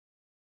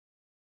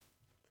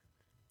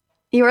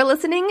You are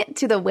listening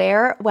to the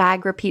Wear,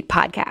 Wag, Repeat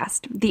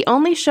podcast, the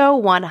only show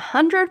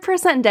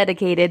 100%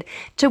 dedicated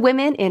to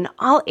women in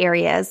all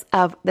areas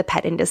of the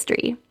pet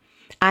industry.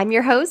 I'm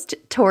your host,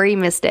 Tori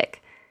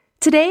Mystic.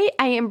 Today,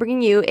 I am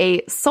bringing you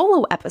a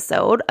solo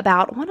episode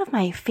about one of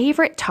my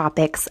favorite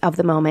topics of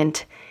the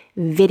moment,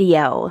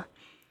 video.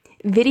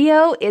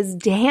 Video is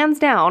hands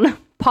down,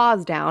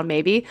 paws down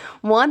maybe,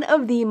 one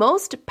of the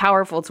most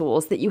powerful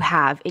tools that you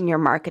have in your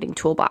marketing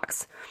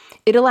toolbox.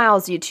 It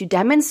allows you to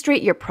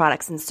demonstrate your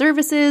products and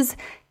services,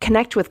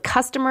 connect with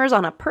customers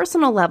on a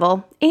personal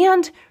level,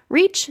 and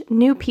reach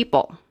new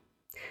people.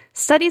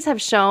 Studies have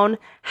shown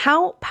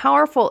how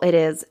powerful it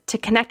is to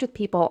connect with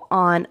people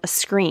on a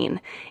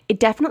screen. It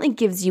definitely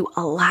gives you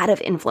a lot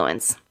of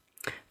influence.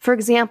 For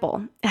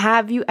example,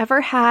 have you ever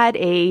had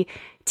a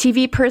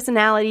TV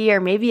personality or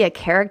maybe a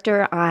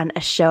character on a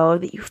show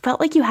that you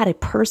felt like you had a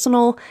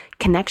personal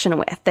connection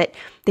with, that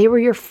they were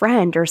your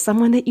friend or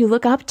someone that you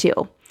look up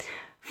to?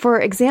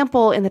 For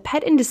example, in the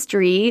pet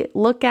industry,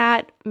 look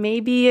at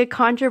maybe a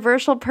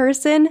controversial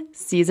person,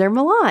 Cesar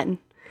Millan.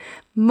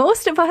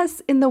 Most of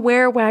us in the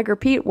Wear, Wag,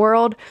 Repeat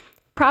world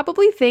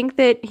probably think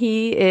that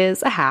he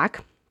is a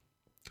hack,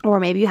 or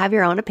maybe you have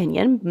your own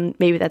opinion.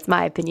 Maybe that's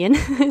my opinion.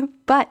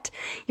 But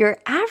your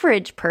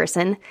average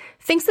person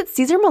thinks that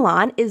Cesar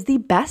Millan is the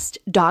best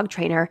dog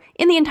trainer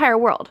in the entire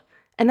world.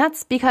 And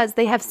that's because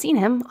they have seen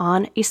him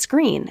on a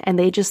screen, and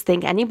they just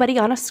think anybody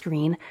on a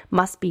screen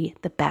must be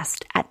the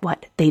best at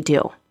what they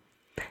do.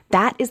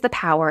 That is the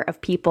power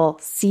of people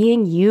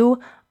seeing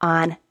you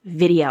on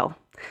video.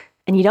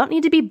 And you don't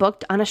need to be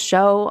booked on a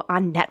show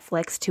on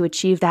Netflix to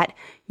achieve that.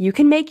 You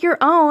can make your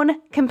own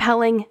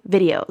compelling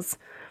videos.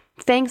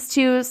 Thanks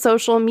to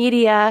social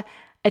media,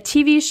 a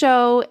TV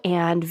show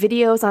and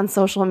videos on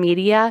social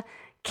media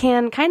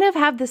can kind of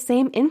have the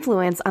same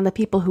influence on the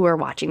people who are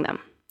watching them.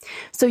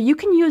 So you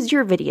can use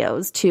your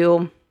videos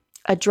to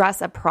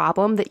address a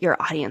problem that your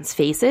audience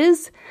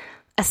faces,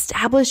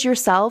 establish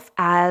yourself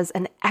as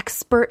an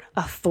expert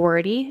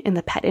authority in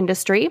the pet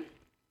industry,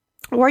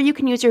 or you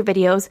can use your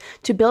videos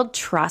to build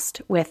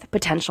trust with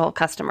potential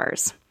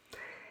customers.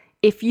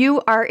 If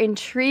you are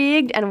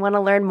intrigued and want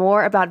to learn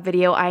more about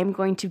video, I'm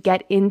going to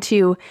get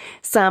into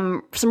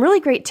some really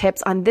great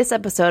tips on this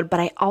episode,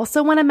 but I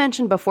also want to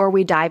mention before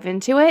we dive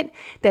into it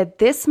that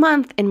this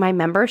month in my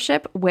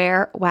membership,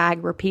 Wear,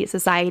 Wag, Repeat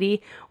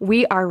Society,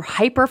 we are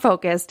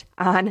hyper-focused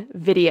on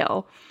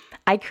video.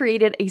 I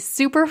created a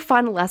super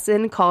fun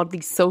lesson called the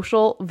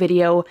Social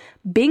Video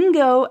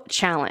Bingo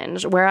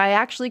Challenge, where I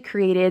actually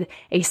created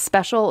a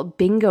special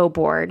bingo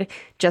board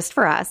just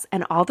for us,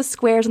 and all the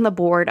squares on the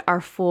board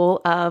are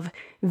full of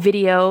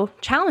video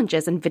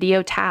challenges and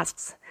video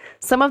tasks.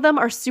 Some of them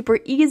are super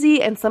easy,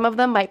 and some of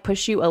them might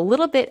push you a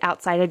little bit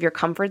outside of your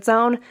comfort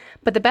zone,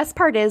 but the best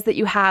part is that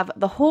you have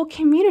the whole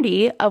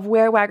community of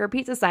Wear, Wag,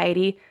 Repeat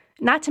Society,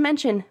 not to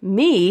mention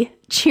me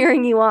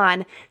cheering you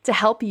on to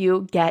help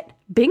you get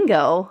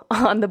bingo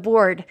on the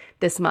board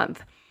this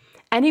month.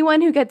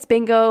 Anyone who gets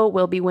bingo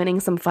will be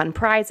winning some fun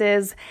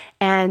prizes.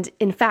 And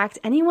in fact,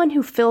 anyone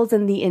who fills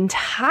in the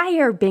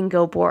entire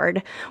bingo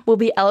board will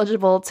be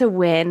eligible to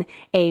win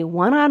a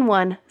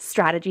one-on-one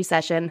strategy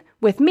session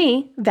with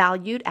me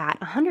valued at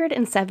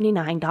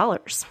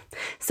 $179.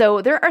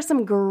 So there are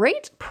some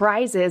great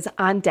prizes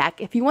on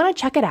deck. If you want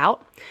to check it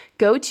out,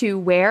 go to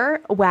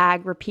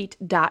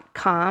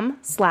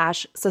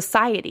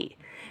wearwagrepeat.com/society.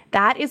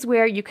 That is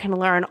where you can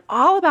learn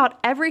all about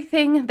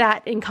everything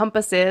that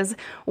encompasses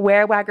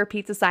Wear, Wag,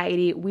 Repeat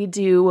Society. We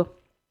do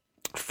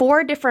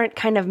 4 different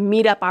kind of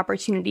meetup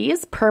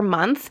opportunities per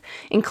month,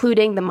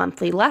 including the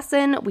monthly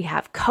lesson. We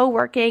have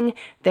co-working,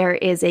 there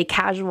is a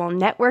casual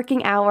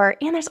networking hour,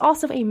 and there's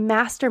also a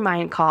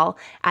mastermind call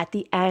at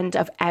the end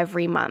of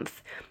every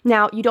month.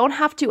 Now, you don't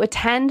have to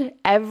attend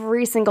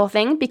every single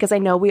thing because I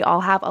know we all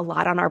have a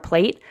lot on our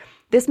plate.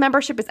 This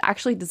membership is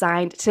actually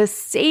designed to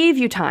save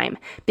you time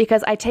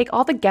because I take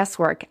all the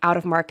guesswork out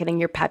of marketing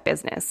your pet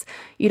business.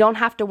 You don't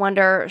have to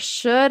wonder,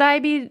 should I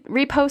be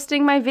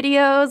reposting my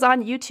videos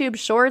on YouTube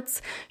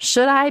Shorts?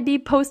 Should I be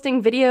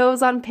posting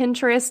videos on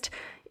Pinterest?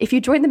 If you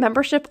join the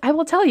membership, I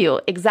will tell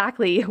you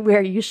exactly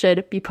where you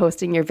should be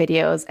posting your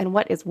videos and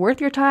what is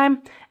worth your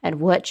time and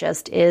what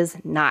just is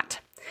not.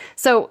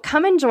 So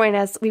come and join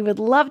us. We would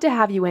love to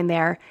have you in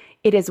there.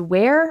 It is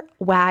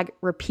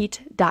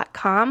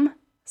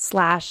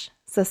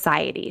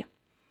wearwagrepeat.com/society.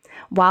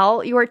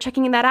 While you are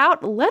checking that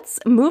out, let's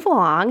move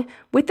along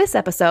with this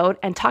episode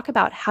and talk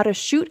about how to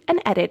shoot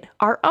and edit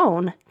our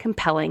own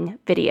compelling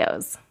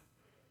videos.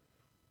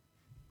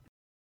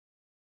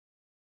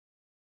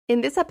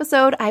 In this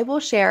episode, I will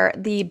share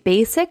the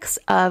basics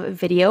of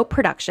video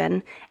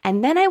production,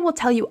 and then I will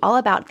tell you all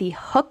about the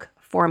hook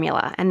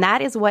formula, and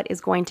that is what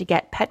is going to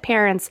get pet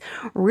parents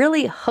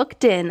really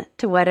hooked in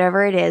to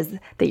whatever it is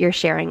that you're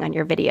sharing on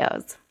your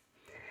videos.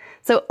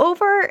 So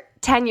over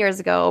 10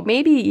 years ago,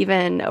 maybe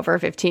even over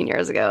 15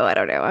 years ago, I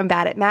don't know, I'm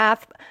bad at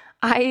math,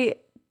 I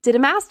did a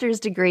master's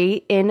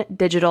degree in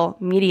digital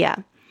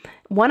media.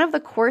 One of the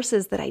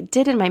courses that I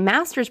did in my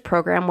master's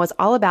program was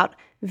all about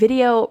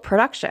video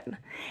production.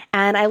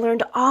 And I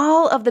learned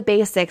all of the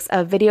basics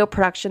of video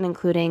production,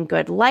 including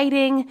good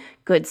lighting,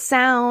 good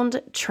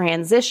sound,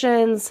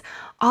 transitions,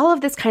 all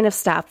of this kind of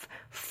stuff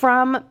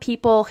from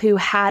people who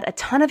had a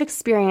ton of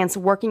experience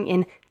working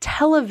in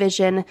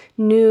television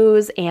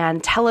news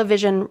and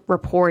television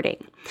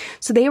reporting.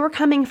 So they were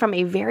coming from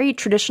a very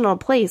traditional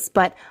place,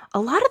 but a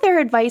lot of their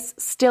advice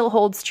still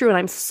holds true. And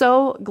I'm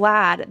so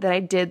glad that I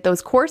did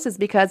those courses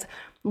because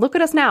look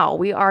at us now.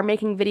 We are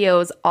making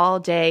videos all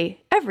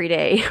day, every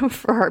day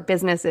for our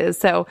businesses.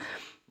 So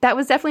that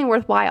was definitely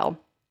worthwhile.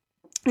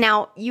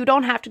 Now, you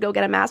don't have to go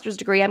get a master's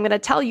degree. I'm going to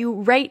tell you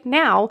right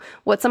now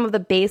what some of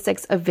the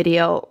basics of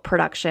video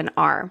production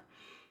are.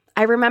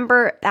 I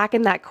remember back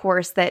in that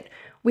course that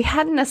we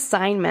had an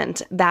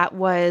assignment that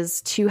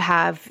was to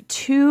have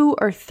 2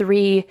 or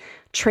 3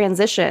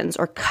 transitions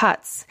or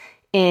cuts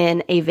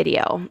in a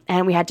video.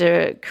 And we had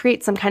to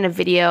create some kind of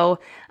video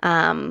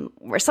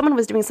where someone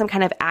was doing some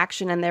kind of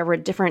action and there were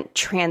different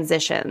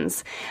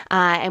transitions.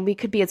 And we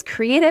could be as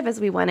creative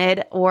as we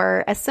wanted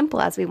or as simple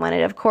as we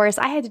wanted. Of course,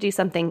 I had to do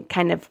something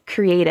kind of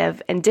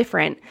creative and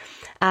different.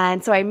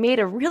 And so I made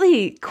a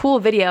really cool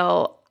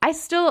video.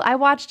 I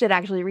watched it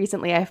actually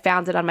recently. I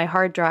found it on my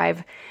hard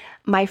drive.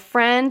 My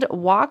friend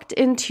walked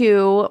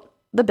into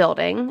the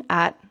building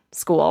at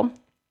school,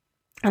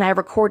 and I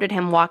recorded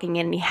him walking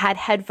in, and he had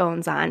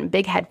headphones on,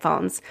 big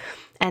headphones,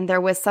 and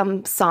there was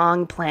some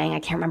song playing. I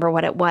can't remember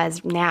what it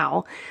was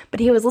now, but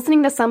he was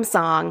listening to some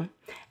song,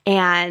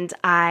 and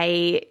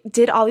I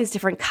did all these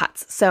different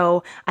cuts.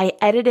 So I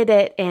edited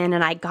it in,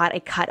 and I got a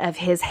cut of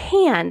his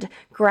hand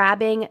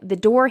grabbing the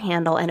door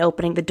handle and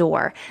opening the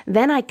door.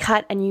 Then I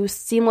cut, and you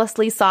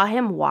seamlessly saw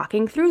him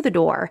walking through the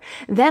door.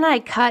 Then I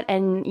cut,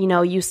 and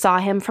you saw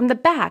him from the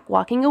back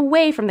walking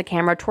away from the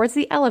camera towards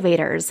the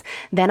elevators.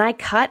 Then I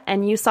cut,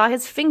 and you saw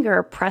his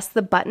finger press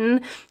the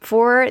button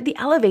for the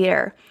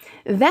elevator.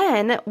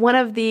 Then one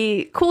of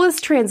the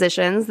coolest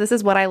transitions, this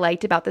is what I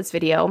liked about this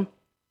video,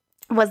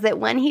 was that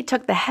when he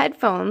took the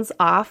headphones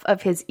off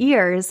of his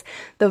ears,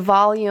 the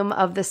volume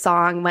of the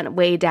song went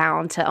way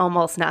down to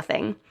almost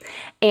nothing.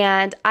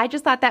 And I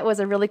just thought that was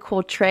a really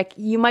cool trick.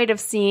 You might have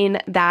seen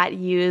that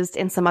used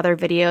in some other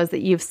videos that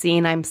you've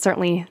seen. I'm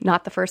certainly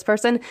not the first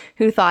person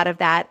who thought of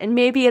that. And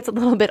maybe it's a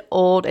little bit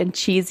old and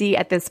cheesy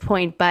at this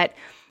point, but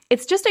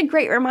it's just a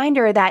great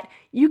reminder that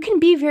you can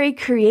be very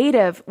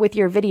creative with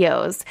your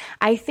videos.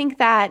 I think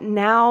that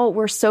now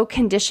we're so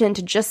conditioned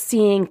to just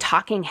seeing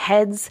talking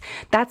heads.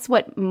 That's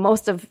what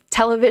most of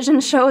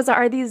television shows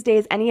are these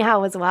days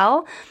anyhow as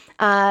well.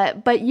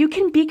 But you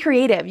can be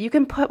creative. You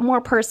can put more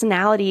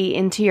personality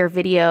into your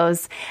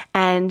videos,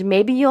 and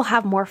maybe you'll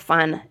have more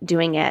fun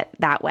doing it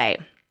that way.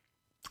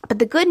 But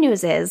the good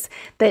news is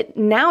that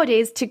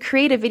nowadays, to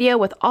create a video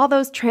with all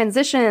those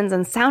transitions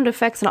and sound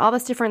effects and all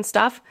this different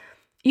stuff,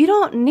 you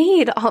don't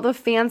need all the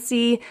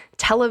fancy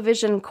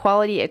television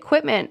quality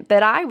equipment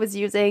that I was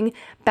using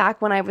back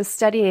when I was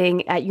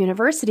studying at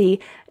university.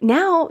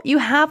 Now you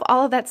have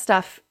all of that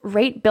stuff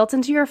right built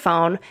into your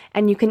phone,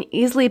 and you can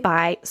easily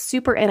buy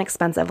super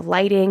inexpensive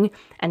lighting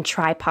and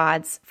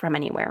tripods from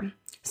anywhere.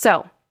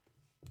 So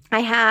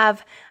I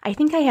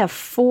think I have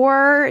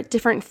 4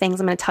 different things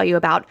I'm going to tell you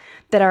about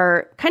that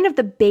are kind of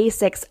the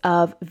basics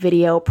of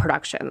video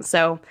production.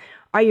 So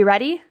are you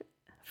ready?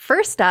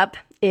 First up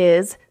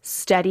is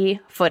steady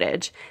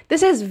footage.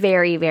 This is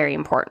very, very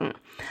important.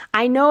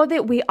 I know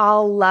that we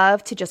all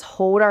love to just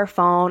hold our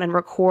phone and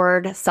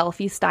record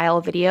selfie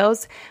style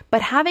videos,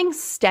 but having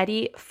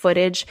steady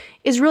footage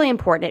is really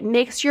important. It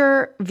makes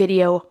your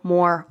video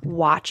more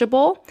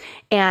watchable,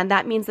 and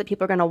that means that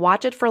people are going to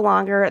watch it for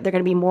longer. They're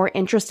going to be more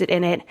interested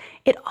in it.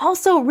 It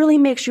also really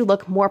makes you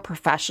look more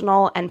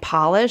professional and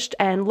polished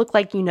and look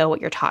like you know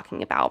what you're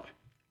talking about.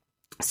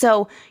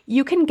 So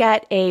you can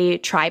get a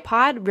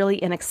tripod really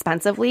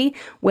inexpensively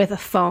with a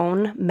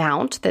phone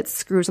mount that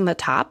screws on the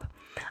top.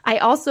 I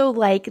also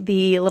like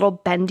the little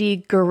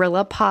bendy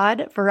Gorilla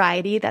Pod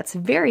variety that's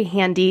very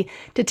handy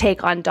to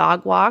take on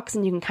dog walks,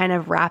 and you can kind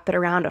of wrap it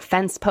around a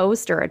fence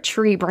post or a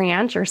tree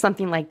branch or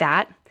something like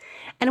that.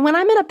 And when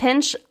I'm in a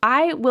pinch,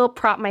 I will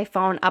prop my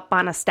phone up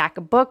on a stack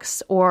of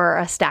books or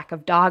a stack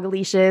of dog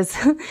leashes,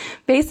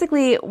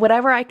 basically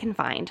whatever I can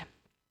find.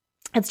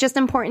 It's just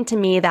important to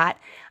me that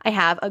I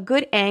have a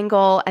good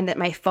angle and that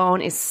my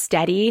phone is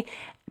steady,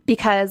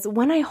 because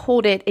when I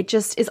hold it, it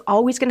just is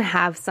always going to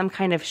have some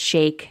kind of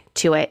shake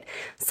to it.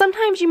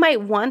 Sometimes you might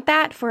want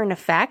that for an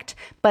effect,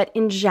 but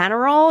in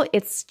general,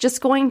 it's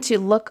just going to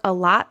look a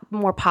lot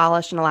more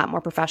polished and a lot more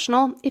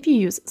professional if you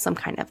use some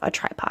kind of a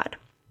tripod.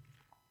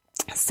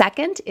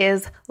 Second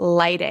is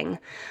lighting.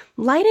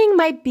 Lighting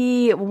might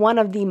be one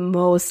of the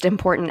most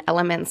important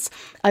elements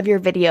of your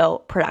video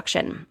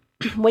production.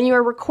 When you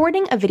are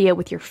recording a video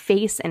with your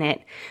face in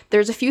it,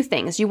 there's a few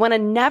things. You want to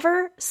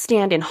never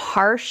stand in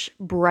harsh,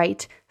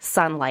 bright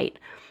sunlight.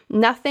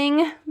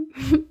 Nothing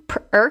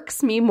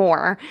irks me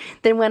more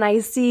than when I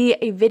see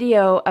a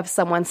video of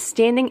someone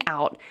standing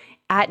out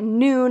at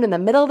noon in the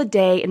middle of the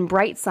day in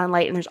bright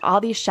sunlight and there's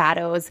all these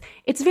shadows.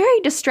 It's very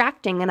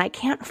distracting, and I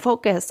can't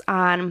focus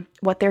on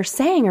what they're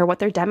saying or what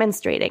they're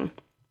demonstrating.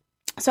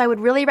 So I would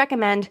really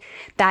recommend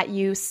that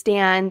you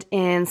stand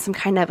in some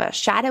kind of a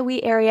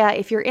shadowy area.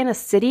 If you're in a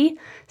city,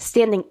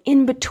 standing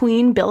in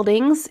between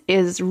buildings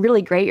is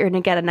really great. You're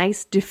going to get a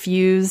nice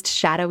diffused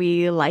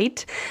shadowy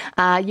light.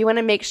 You want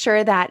to make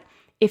sure that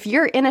if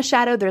you're in a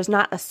shadow, there's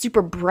not a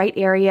super bright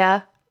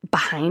area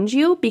behind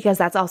you, because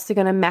that's also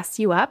going to mess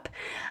you up.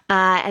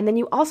 And then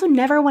you also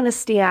never want to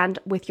stand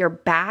with your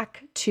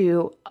back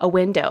to a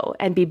window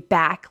and be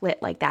backlit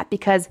like that,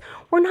 because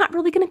we're not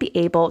really going to be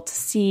able to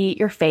see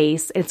your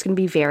face, and it's going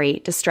to be very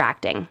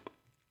distracting.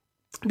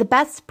 The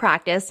best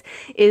practice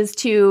is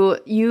to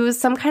use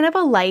some kind of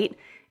a light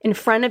in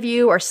front of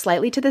you or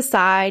slightly to the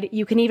side.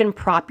 You can even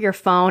prop your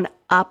phone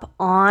up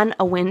on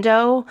a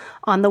window,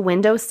 on the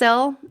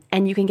windowsill,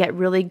 and you can get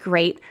really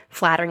great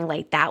flattering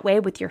light that way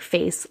with your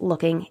face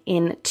looking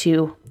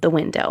into the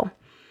window.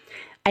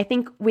 I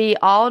think we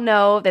all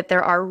know that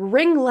there are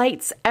ring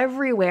lights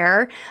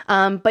everywhere,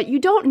 but you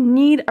don't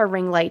need a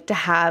ring light to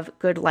have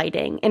good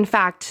lighting. In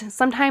fact,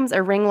 sometimes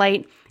a ring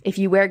light, if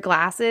you wear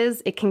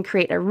glasses, it can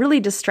create a really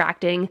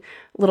distracting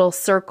little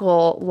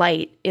circle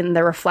light in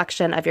the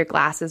reflection of your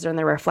glasses or in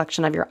the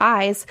reflection of your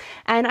eyes.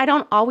 And I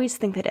don't always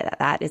think that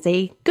that is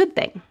a good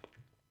thing.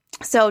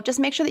 So just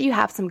make sure that you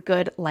have some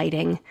good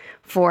lighting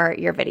for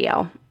your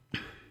video.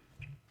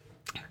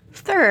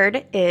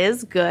 Third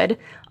is good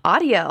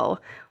audio.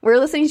 We're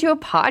listening to a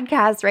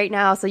podcast right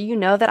now, so you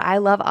know that I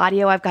love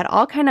audio. I've got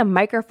all kind of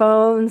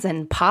microphones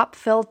and pop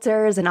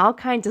filters and all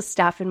kinds of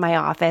stuff in my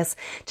office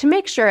to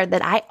make sure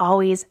that I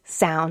always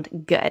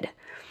sound good.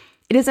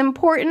 It is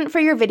important for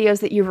your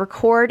videos that you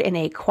record in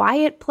a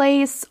quiet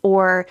place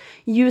or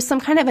use some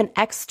kind of an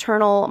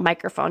external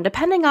microphone,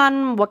 depending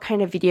on what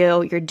kind of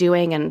video you're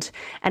doing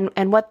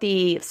and what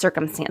the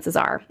circumstances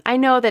are. I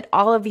know that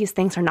all of these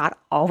things are not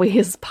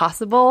always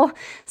possible.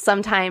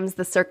 Sometimes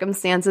the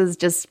circumstances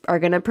just are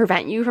going to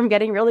prevent you from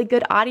getting really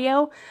good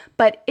audio,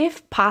 but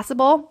if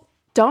possible,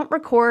 don't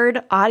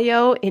record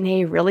audio in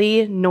a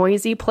really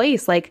noisy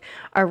place like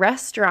a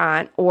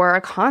restaurant or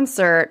a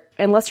concert,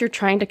 unless you're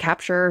trying to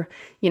capture,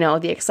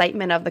 the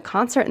excitement of the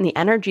concert and the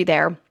energy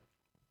there.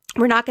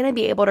 We're not going to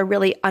be able to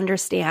really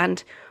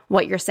understand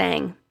what you're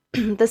saying.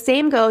 The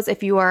same goes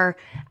if you are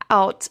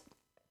out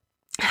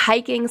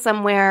hiking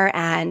somewhere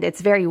and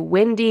it's very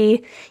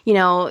windy.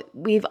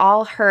 We've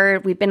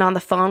been on the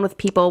phone with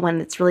people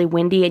when it's really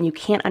windy and you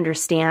can't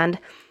understand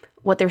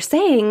what they're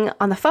saying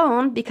on the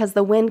phone because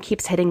the wind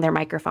keeps hitting their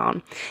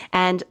microphone.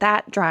 And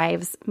that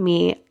drives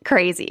me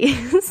crazy.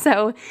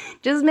 So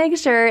just make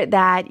sure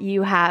that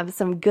you have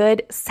some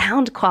good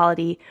sound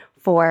quality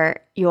for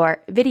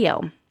your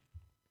video.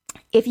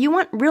 If you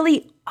want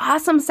really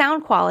awesome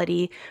sound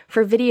quality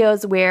for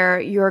videos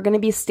where you're going to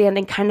be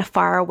standing kind of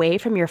far away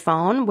from your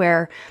phone,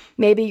 where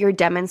maybe you're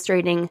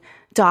demonstrating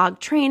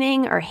dog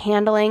training or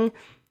handling,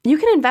 you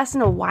can invest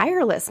in a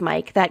wireless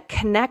mic that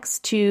connects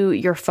to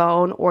your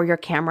phone or your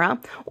camera.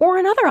 Or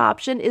another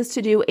option is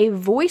to do a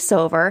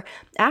voiceover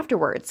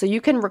afterwards. So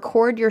you can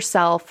record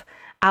yourself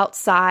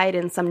outside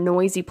in some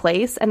noisy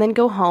place and then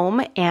go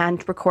home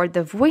and record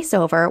the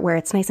voiceover where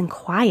it's nice and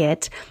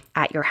quiet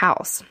at your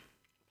house.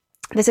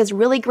 This is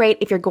really great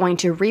if you're going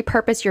to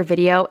repurpose your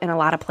video in a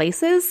lot of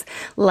places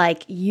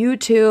like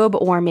YouTube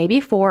or maybe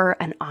for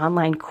an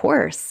online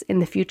course in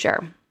the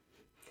future.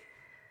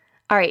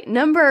 All right,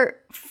 number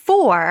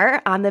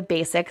 4 on the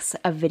basics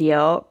of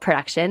video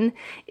production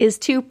is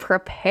to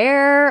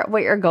prepare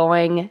what you're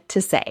going to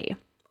say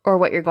or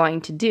what you're going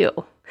to do.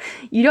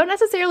 You don't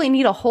necessarily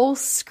need a whole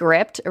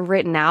script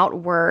written out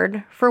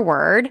word for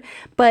word,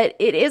 but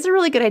it is a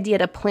really good idea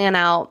to plan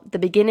out the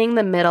beginning,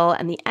 the middle,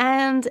 and the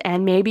end,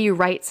 and maybe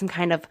write some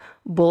kind of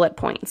bullet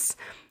points.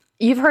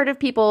 You've heard of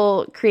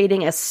people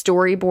creating a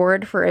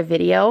storyboard for a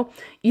video.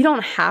 You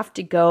don't have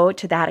to go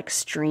to that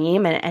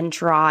extreme and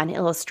draw an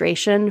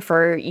illustration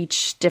for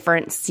each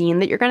different scene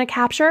that you're going to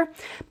capture,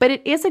 but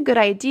it is a good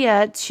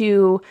idea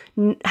to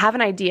have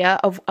an idea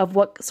of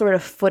what sort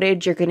of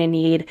footage you're going to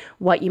need,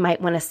 what you might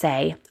want to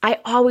say. I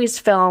always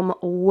film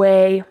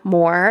way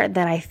more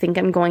than I think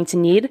I'm going to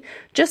need,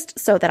 just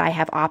so that I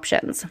have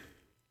options.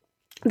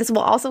 This will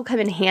also come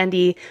in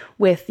handy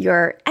with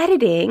your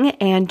editing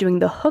and doing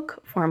the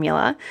hook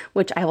formula,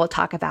 which I will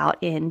talk about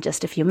in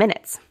just a few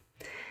minutes.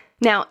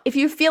 Now, if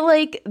you feel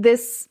like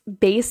this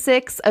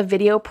basics of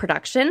video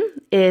production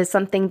is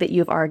something that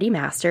you've already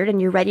mastered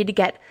and you're ready to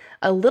get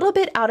a little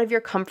bit out of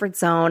your comfort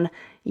zone,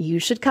 you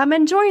should come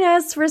and join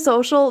us for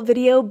Social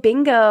Video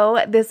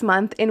Bingo this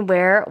month in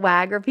Wear,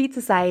 Wag, Repeat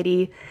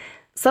Society.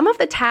 Some of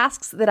the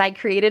tasks that I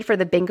created for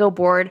the bingo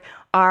board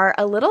are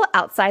a little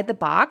outside the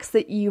box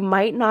that you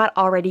might not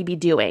already be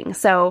doing.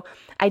 So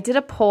I did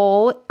a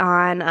poll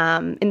on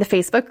in the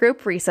Facebook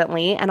group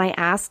recently, and I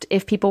asked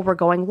if people were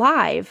going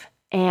live.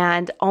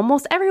 And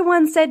almost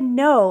everyone said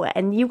no,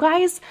 and you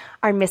guys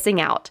are missing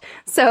out.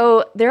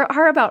 So there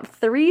are about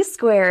 3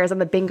 squares on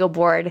the bingo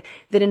board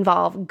that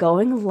involve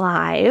going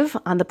live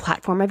on the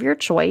platform of your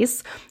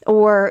choice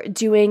or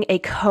doing a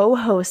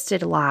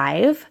co-hosted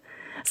live.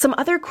 Some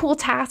other cool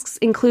tasks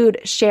include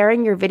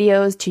sharing your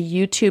videos to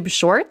YouTube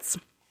Shorts,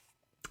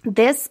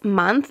 This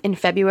month in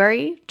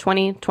February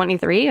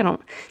 2023, I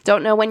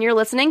don't know when you're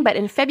listening, but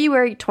in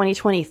February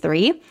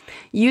 2023,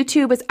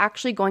 YouTube is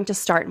actually going to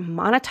start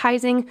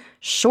monetizing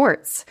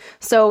shorts.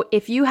 So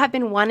if you have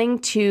been wanting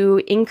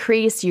to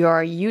increase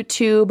your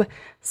YouTube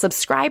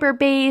subscriber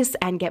base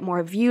and get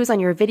more views on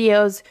your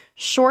videos,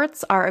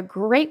 shorts are a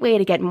great way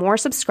to get more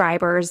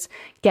subscribers,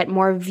 get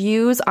more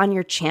views on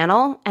your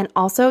channel, and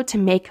also to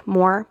make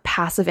more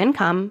passive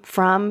income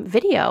from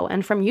video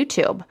and from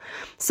YouTube.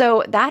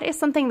 So that is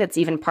something that's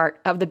even part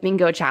of the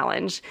Bingo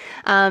Challenge.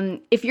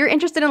 If you're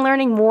interested in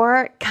learning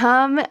more,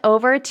 come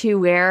over to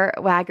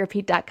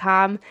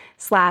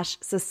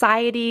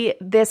wearwagrepeat.com/society.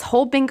 This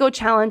whole Bingo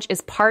Challenge is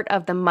part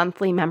of the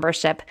monthly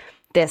membership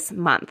this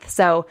month.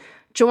 So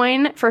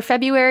join for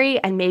February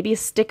and maybe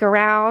stick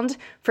around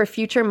for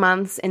future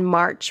months. In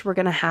March, we're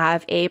going to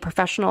have a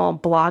professional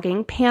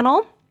blogging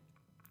panel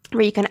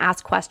where you can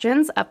ask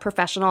questions of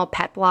professional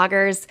pet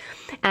bloggers.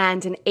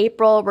 And in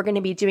April, we're going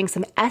to be doing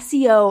some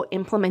SEO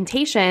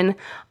implementation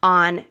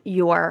on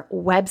your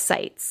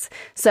websites.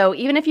 So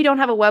even if you don't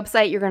have a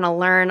website, you're going to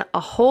learn a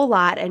whole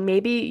lot, and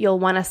maybe you'll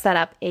want to set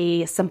up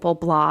a simple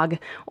blog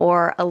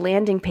or a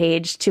landing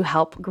page to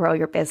help grow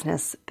your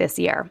business this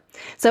year.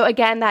 So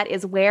again, that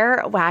is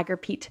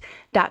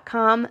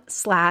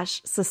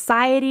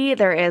wearwagrepeat.com/society.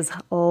 There is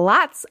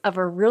lots of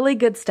really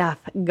good stuff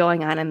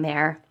going on in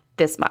there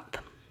this month.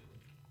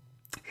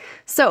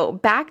 So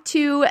back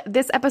to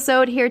this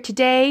episode here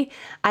today.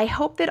 I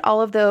hope that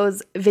all of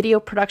those video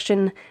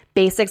production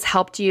basics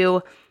helped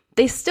you.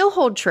 They still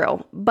hold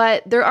true,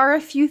 but there are a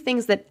few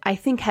things that I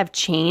think have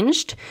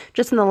changed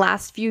just in the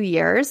last few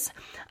years.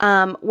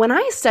 When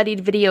I studied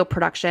video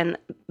production,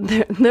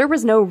 there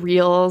was no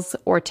Reels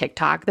or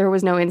TikTok. There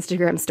was no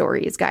Instagram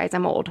stories, guys.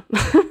 I'm old.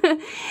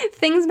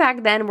 Things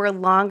back then were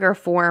longer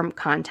form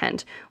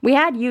content. We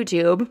had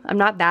YouTube. I'm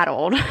not that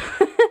old.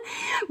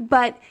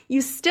 But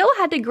you still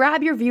had to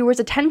grab your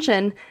viewers'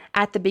 attention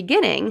at the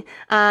beginning.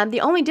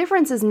 The only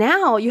difference is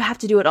now you have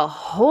to do it a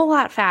whole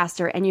lot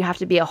faster and you have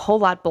to be a whole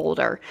lot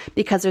bolder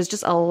because there's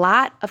just a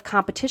lot of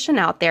competition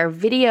out there.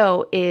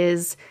 Video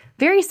is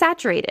very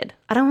saturated.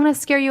 I don't want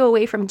to scare you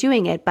away from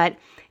doing it, but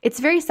it's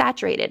very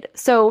saturated.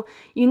 So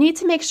you need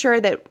to make sure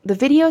that the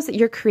videos that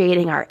you're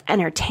creating are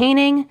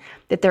entertaining,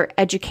 that they're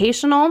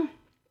educational,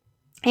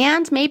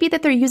 and maybe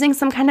that they're using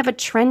some kind of a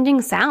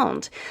trending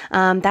sound.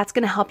 That's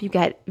going to help you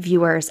get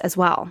viewers as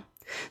well.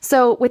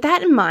 So with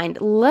that in mind,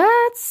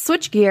 let's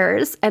switch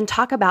gears and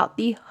talk about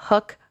the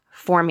hook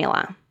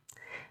formula.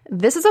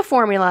 This is a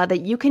formula that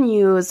you can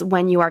use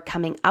when you are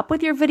coming up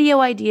with your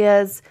video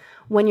ideas,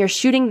 when you're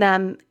shooting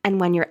them,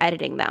 and when you're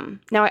editing them.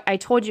 Now, I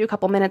told you a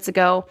couple minutes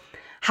ago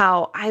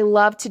how I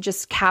love to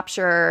just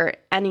capture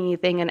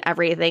anything and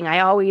everything.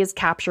 I always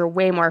capture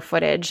way more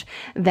footage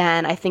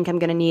than I think I'm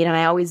going to need, and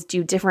I always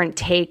do different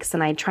takes,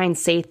 and I try and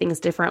say things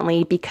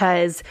differently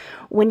because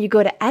when you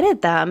go to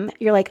edit them,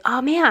 you're like,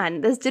 oh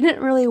man, this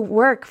didn't really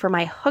work for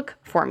my hook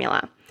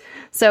formula.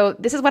 So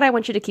this is what I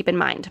want you to keep in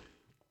mind.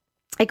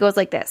 It goes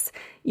like this.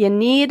 You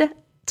need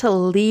to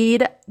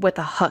lead with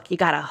a hook. You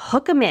got to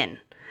hook them in,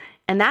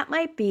 and that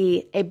might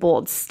be a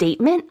bold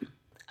statement,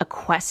 a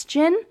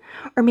question,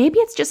 or maybe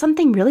it's just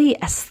something really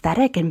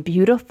aesthetic and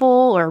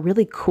beautiful or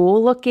really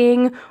cool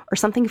looking or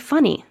something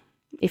funny.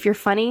 If you're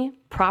funny,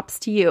 props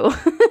to you.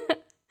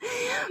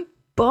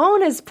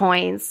 Bonus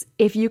points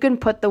if you can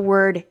put the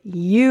word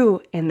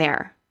you in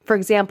there. For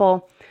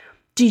example,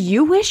 do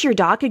you wish your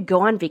dog could go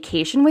on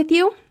vacation with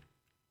you?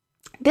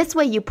 This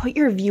way you put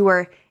your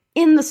viewer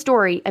in the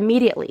story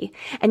immediately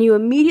and you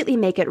immediately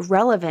make it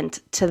relevant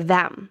to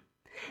them.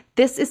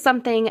 This is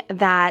something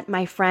that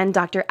my friend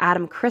Dr.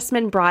 Adam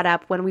Chrisman brought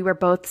up when we were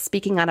both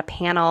speaking on a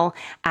panel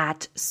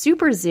at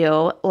Super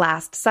Zoo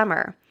last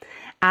summer.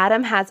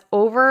 Adam has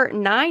over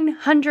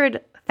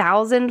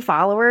 900,000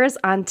 followers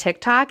on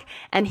TikTok,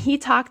 and he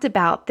talked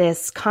about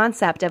this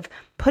concept of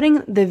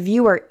putting the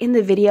viewer in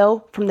the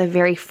video from the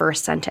very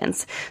first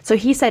sentence. So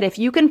he said if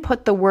you can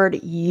put the word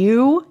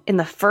you in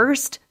the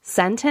first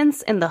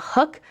sentence in the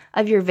hook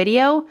of your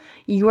video,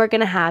 you are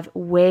going to have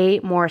way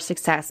more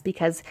success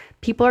because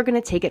people are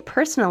going to take it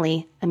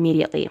personally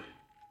immediately.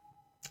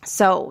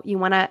 So you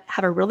want to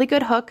have a really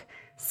good hook,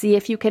 see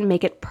if you can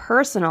make it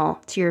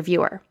personal to your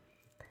viewer.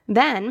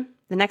 Then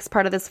the next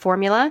part of this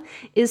formula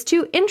is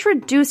to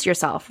introduce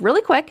yourself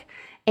really quick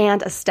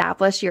and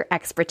establish your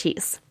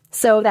expertise.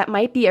 So that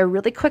might be a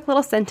really quick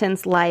little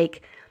sentence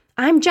like,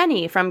 I'm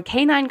Jenny from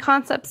Canine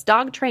Concepts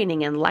Dog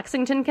Training in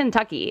Lexington,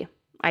 Kentucky.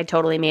 I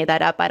totally made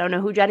that up. I don't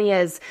know who Jenny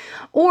is.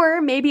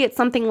 Or maybe it's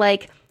something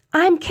like,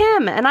 I'm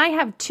Kim, and I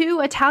have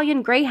 2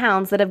 Italian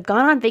greyhounds that have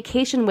gone on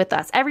vacation with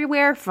us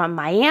everywhere from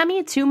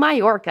Miami to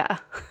Mallorca.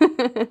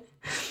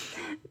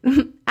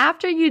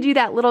 After you do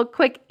that little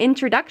quick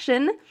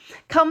introduction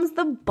comes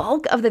the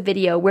bulk of the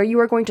video where you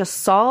are going to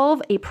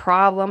solve a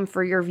problem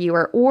for your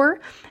viewer or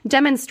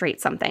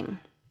demonstrate something.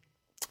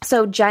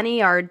 So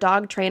Jenny, our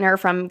dog trainer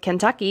from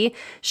Kentucky,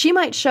 she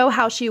might show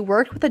how she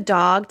worked with a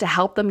dog to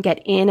help them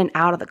get in and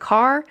out of the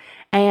car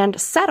and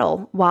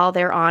settle while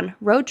they're on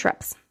road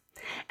trips.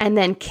 And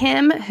then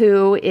Kim,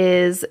 who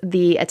is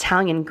the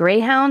Italian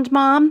Greyhound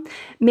mom,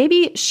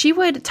 maybe she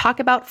would talk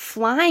about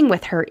flying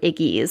with her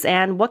Iggies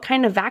and what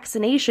kind of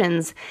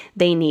vaccinations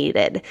they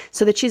needed,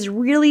 so that she's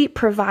really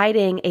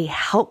providing a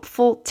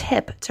helpful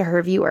tip to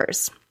her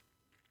viewers.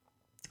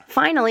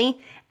 Finally,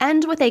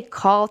 end with a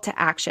call to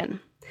action.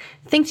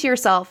 Think to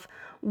yourself,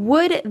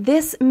 would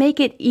this make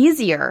it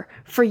easier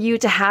for you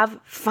to have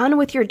fun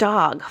with your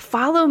dog?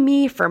 Follow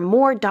me for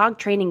more dog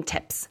training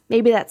tips.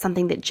 Maybe that's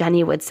something that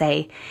Jenny would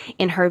say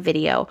in her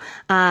video.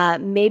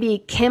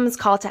 Maybe Kim's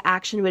call to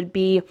action would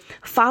be,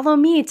 follow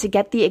me to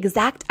get the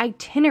exact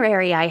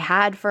itinerary I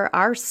had for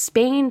our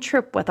Spain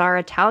trip with our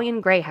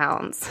Italian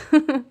Greyhounds.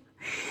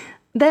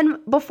 Then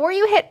before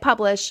you hit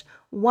publish,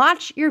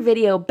 watch your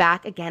video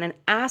back again and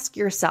ask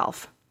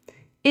yourself,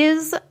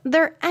 is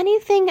there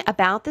anything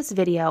about this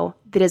video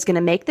that is going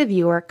to make the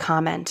viewer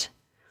comment?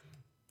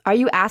 Are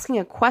you asking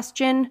a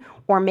question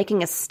or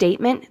making a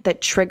statement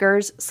that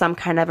triggers some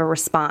kind of a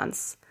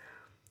response?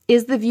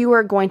 Is the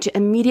viewer going to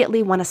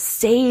immediately want to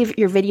save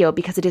your video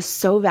because it is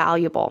so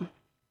valuable?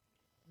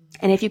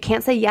 And if you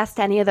can't say yes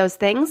to any of those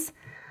things,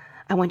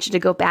 I want you to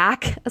go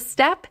back a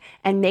step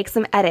and make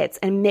some edits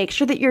and make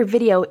sure that your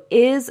video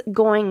is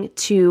going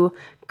to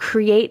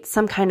create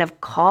some kind of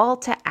call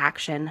to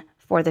action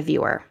for the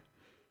viewer.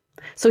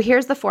 So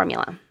here's the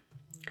formula.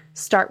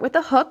 Start with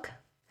a hook,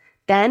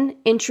 then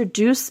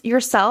introduce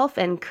yourself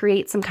and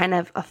create some kind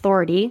of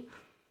authority,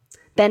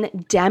 then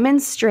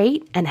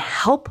demonstrate and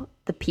help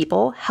the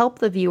people, help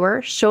the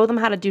viewer, show them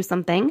how to do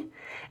something,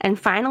 and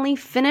finally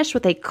finish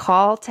with a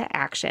call to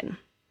action.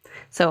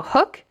 So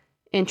hook,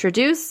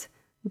 introduce,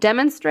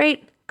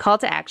 demonstrate, call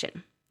to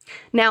action.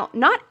 Now,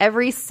 not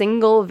every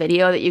single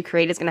video that you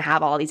create is going to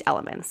have all these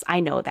elements.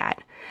 I know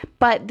that.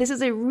 But this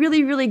is a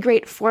really, really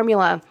great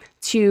formula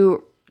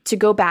to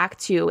go back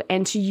to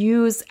and to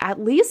use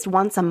at least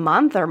once a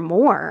month or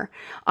more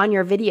on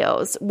your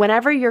videos.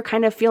 Whenever you're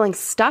kind of feeling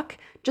stuck,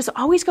 just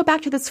always go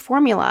back to this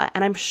formula,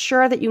 and I'm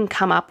sure that you can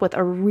come up with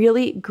a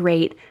really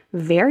great,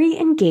 very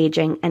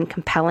engaging and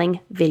compelling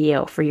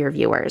video for your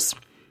viewers.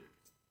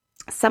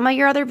 Some of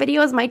your other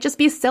videos might just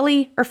be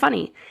silly or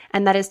funny,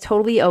 and that is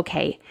totally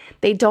okay.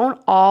 They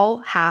don't all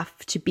have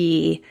to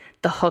be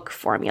the hook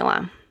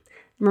formula.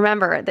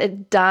 Remember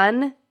that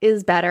done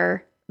is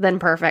better than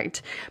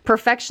perfect.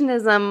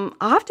 Perfectionism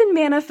often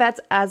manifests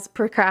as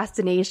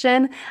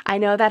procrastination. I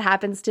know that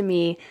happens to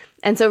me.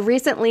 And so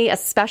recently,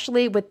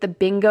 especially with the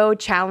bingo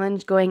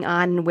challenge going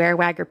on in Where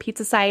Wag Repeat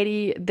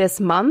Society this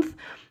month,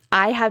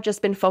 I have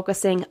just been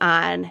focusing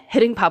on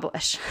hitting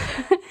publish.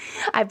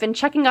 I've been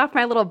checking off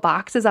my little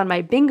boxes on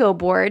my bingo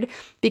board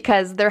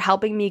because they're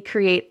helping me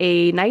create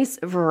a nice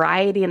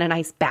variety and a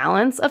nice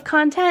balance of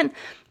content,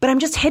 but I'm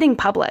just hitting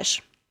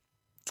publish.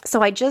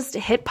 So I just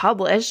hit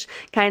publish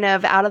kind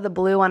of out of the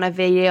blue on a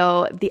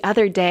video the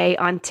other day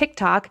on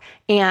TikTok.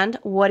 And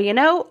what do you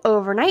know?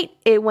 Overnight,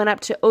 it went up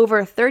to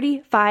over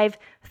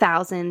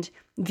 35,000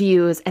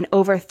 views and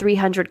over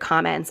 300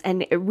 comments.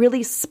 And it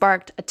really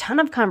sparked a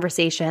ton of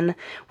conversation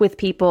with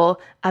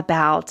people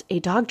about a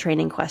dog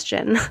training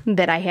question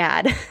that I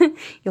had.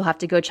 You'll have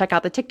to go check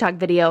out the TikTok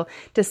video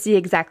to see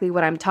exactly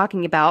what I'm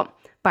talking about.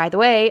 By the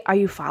way, are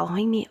you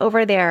following me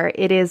over there?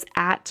 It is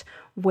at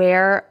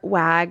Where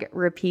Wag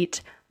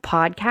Repeat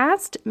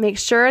Podcast. Make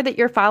sure that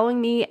you're following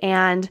me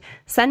and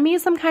send me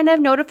some kind of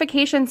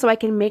notification so I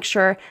can make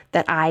sure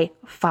that I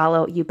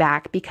follow you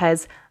back,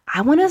 because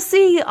I want to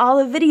see all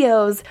the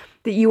videos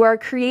that you are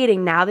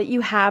creating now that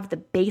you have the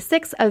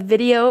basics of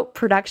video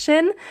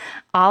production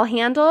all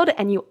handled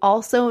and you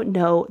also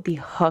know the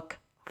hook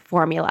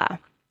formula.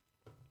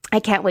 I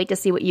can't wait to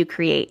see what you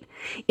create.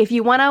 If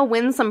you want to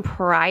win some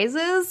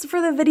prizes for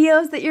the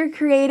videos that you're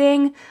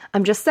creating,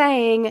 I'm just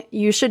saying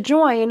you should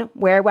join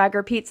Where Wag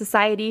Repeat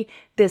Society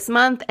this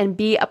month and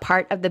be a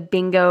part of the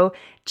bingo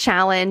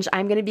challenge.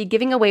 I'm going to be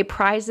giving away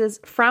prizes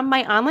from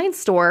my online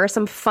store,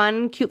 some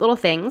fun, cute little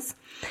things.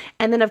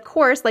 And then, of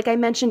course, like I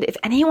mentioned, if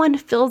anyone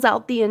fills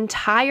out the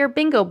entire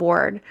bingo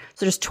board,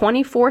 so there's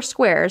 24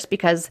 squares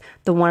because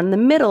the one in the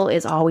middle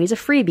is always a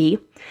freebie.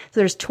 So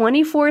there's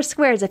 24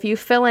 squares. If you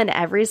fill in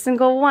every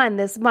single one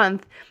this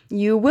month,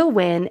 you will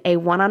win a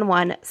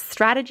one-on-one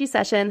strategy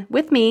session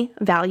with me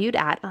valued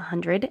at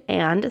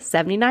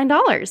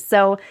 $179.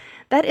 So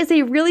that is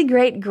a really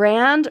great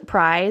grand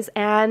prize,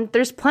 and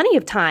there's plenty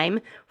of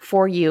time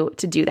for you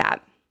to do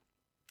that.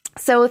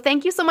 So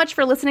thank you so much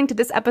for listening to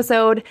this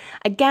episode.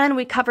 Again,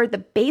 we covered the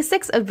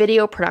basics of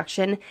video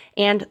production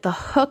and the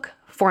hook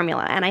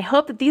formula, and I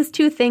hope that these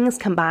two things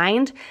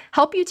combined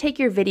help you take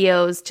your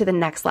videos to the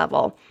next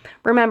level.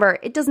 Remember,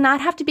 it does not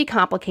have to be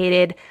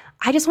complicated.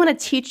 I just want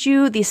to teach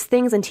you these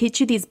things and teach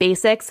you these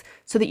basics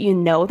so that you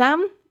know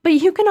them, but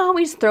you can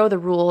always throw the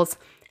rules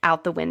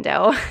out the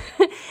window.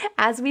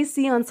 As we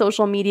see on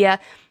social media,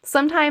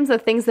 sometimes the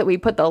things that we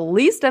put the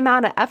least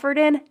amount of effort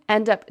in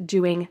end up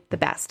doing the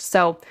best.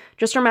 So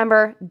just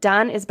remember,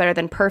 done is better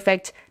than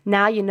perfect.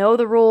 Now you know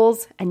the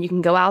rules and you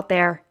can go out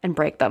there and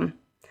break them.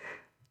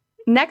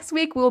 Next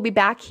week, we'll be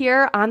back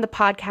here on the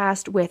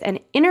podcast with an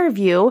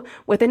interview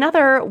with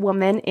another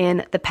woman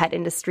in the pet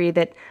industry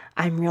that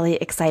I'm really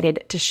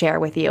excited to share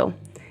with you.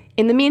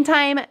 In the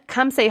meantime,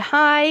 come say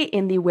hi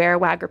in the Wear,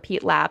 Wag,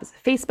 Repeat Labs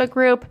Facebook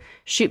group,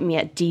 shoot me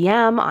a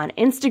DM on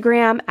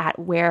Instagram at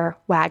Wear,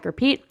 Wag,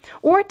 Repeat,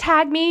 or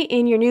tag me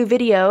in your new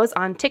videos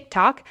on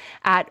TikTok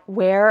at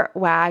Wear,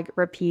 Wag,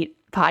 Repeat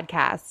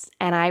Podcasts.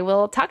 And I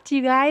will talk to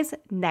you guys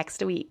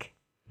next week.